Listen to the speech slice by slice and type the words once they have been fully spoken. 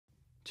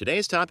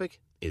Today's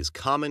topic is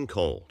common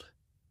cold.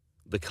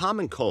 The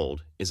common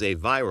cold is a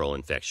viral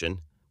infection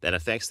that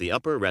affects the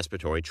upper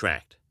respiratory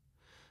tract.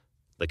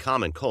 The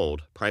common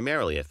cold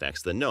primarily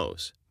affects the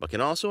nose, but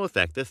can also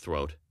affect the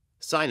throat,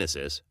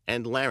 sinuses,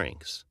 and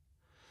larynx.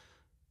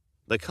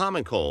 The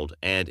common cold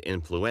and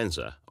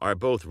influenza are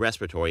both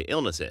respiratory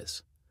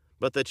illnesses,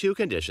 but the two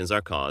conditions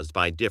are caused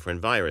by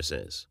different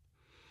viruses.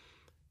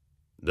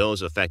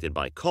 Those affected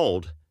by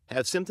cold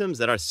have symptoms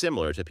that are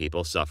similar to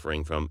people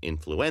suffering from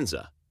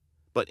influenza,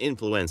 but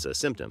influenza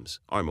symptoms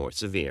are more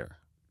severe.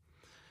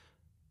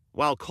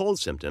 While cold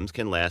symptoms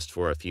can last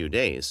for a few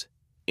days,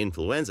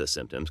 influenza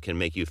symptoms can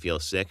make you feel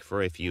sick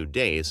for a few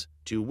days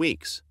to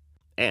weeks,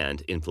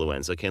 and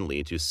influenza can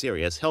lead to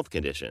serious health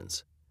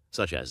conditions,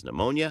 such as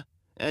pneumonia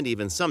and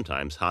even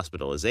sometimes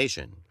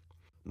hospitalization.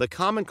 The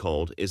common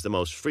cold is the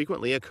most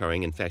frequently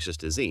occurring infectious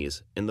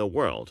disease in the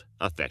world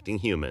affecting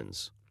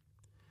humans.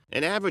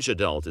 An average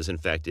adult is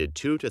infected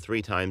 2 to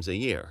 3 times a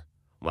year,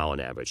 while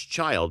an average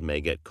child may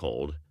get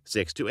cold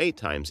 6 to 8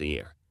 times a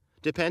year,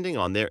 depending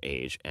on their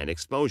age and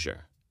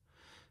exposure.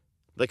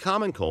 The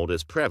common cold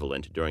is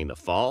prevalent during the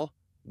fall,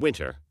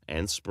 winter,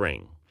 and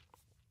spring.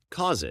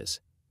 Causes: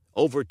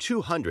 over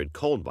 200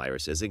 cold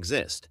viruses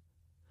exist,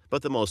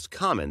 but the most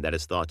common that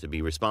is thought to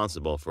be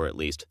responsible for at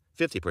least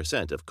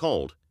 50% of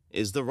cold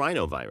is the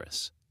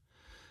rhinovirus.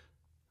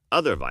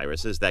 Other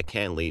viruses that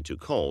can lead to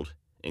cold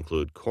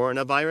include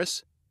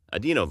coronavirus,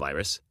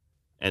 adenovirus,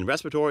 and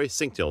respiratory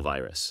syncytial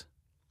virus.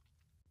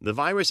 The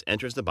virus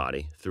enters the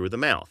body through the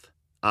mouth,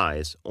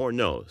 eyes, or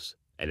nose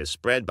and is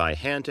spread by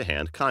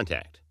hand-to-hand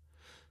contact.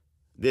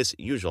 This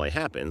usually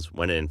happens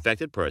when an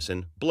infected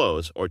person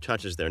blows or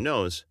touches their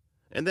nose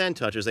and then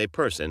touches a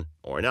person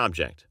or an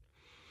object.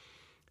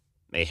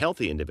 A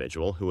healthy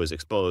individual who is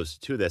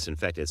exposed to this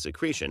infected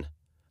secretion,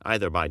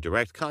 either by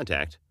direct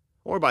contact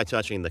or by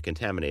touching the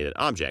contaminated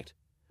object,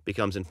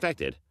 becomes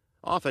infected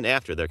often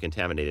after their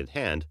contaminated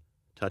hand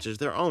touches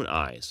their own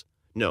eyes,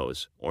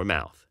 nose, or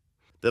mouth.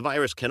 The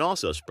virus can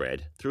also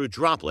spread through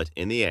droplet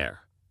in the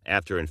air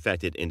after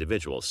infected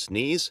individuals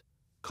sneeze,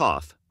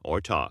 cough,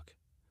 or talk.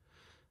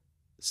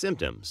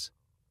 Symptoms: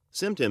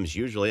 symptoms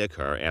usually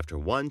occur after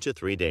 1 to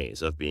 3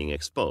 days of being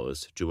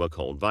exposed to a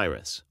cold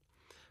virus.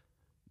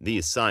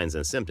 These signs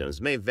and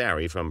symptoms may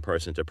vary from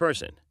person to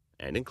person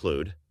and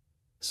include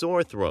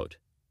sore throat,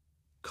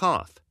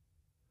 cough,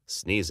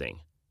 sneezing,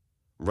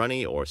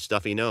 runny or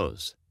stuffy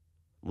nose,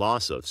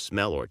 loss of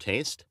smell or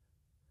taste,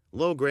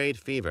 low-grade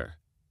fever,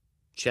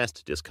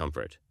 chest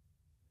discomfort,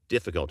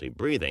 difficulty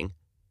breathing,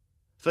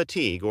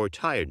 fatigue or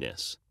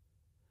tiredness,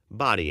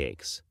 body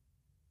aches,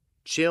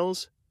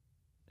 chills,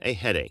 a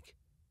headache,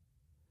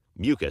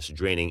 mucus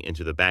draining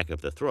into the back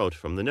of the throat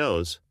from the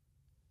nose,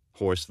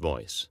 hoarse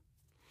voice.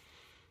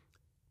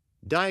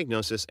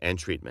 Diagnosis and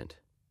treatment.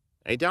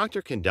 A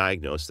doctor can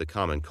diagnose the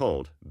common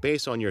cold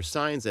based on your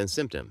signs and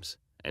symptoms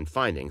and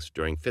findings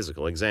during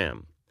physical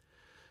exam.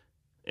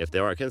 If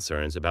there are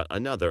concerns about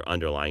another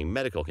underlying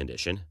medical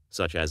condition,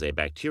 such as a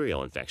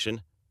bacterial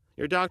infection,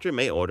 your doctor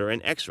may order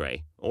an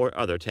X-ray or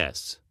other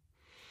tests.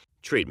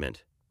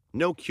 Treatment.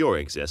 No cure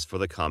exists for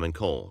the common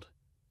cold.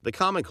 The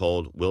common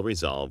cold will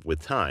resolve with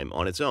time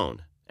on its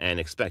own and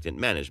expectant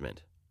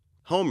management.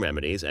 Home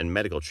remedies and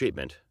medical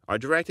treatment are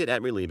directed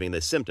at relieving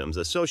the symptoms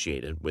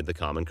associated with the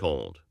common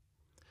cold.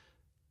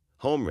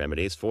 Home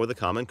remedies for the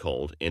common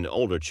cold in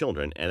older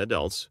children and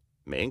adults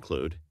may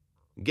include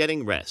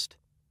getting rest,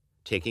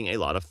 taking a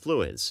lot of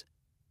fluids,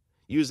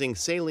 using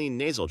saline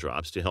nasal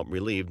drops to help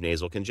relieve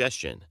nasal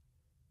congestion.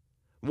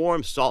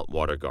 Warm salt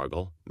water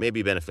gargle may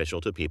be beneficial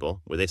to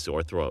people with a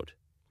sore throat.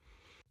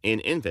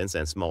 In infants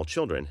and small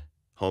children,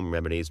 home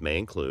remedies may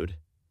include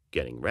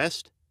getting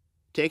rest,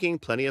 taking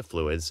plenty of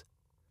fluids,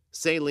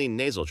 saline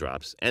nasal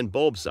drops, and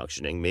bulb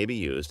suctioning may be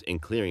used in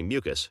clearing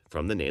mucus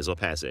from the nasal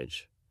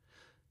passage.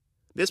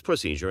 This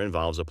procedure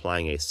involves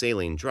applying a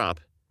saline drop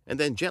and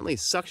then gently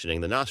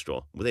suctioning the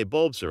nostril with a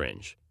bulb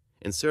syringe,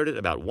 inserted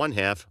about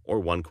 1/2 or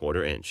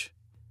 1/4 inch.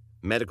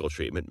 Medical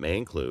treatment may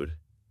include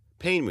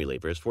pain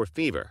relievers for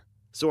fever,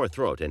 sore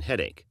throat, and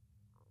headache,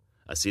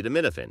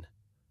 acetaminophen,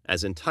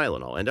 as in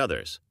Tylenol and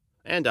others,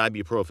 and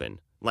ibuprofen,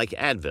 like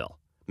Advil,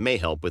 may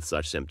help with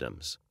such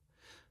symptoms.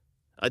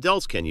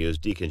 Adults can use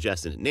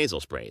decongestant nasal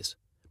sprays,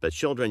 but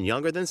children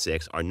younger than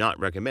 6 are not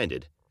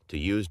recommended to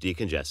use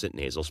decongestant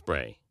nasal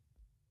spray.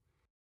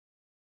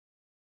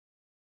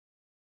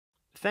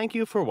 Thank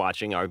you for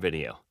watching our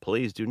video.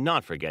 Please do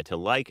not forget to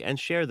like and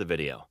share the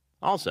video.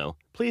 Also,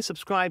 please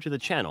subscribe to the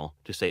channel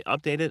to stay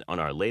updated on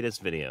our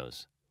latest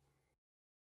videos.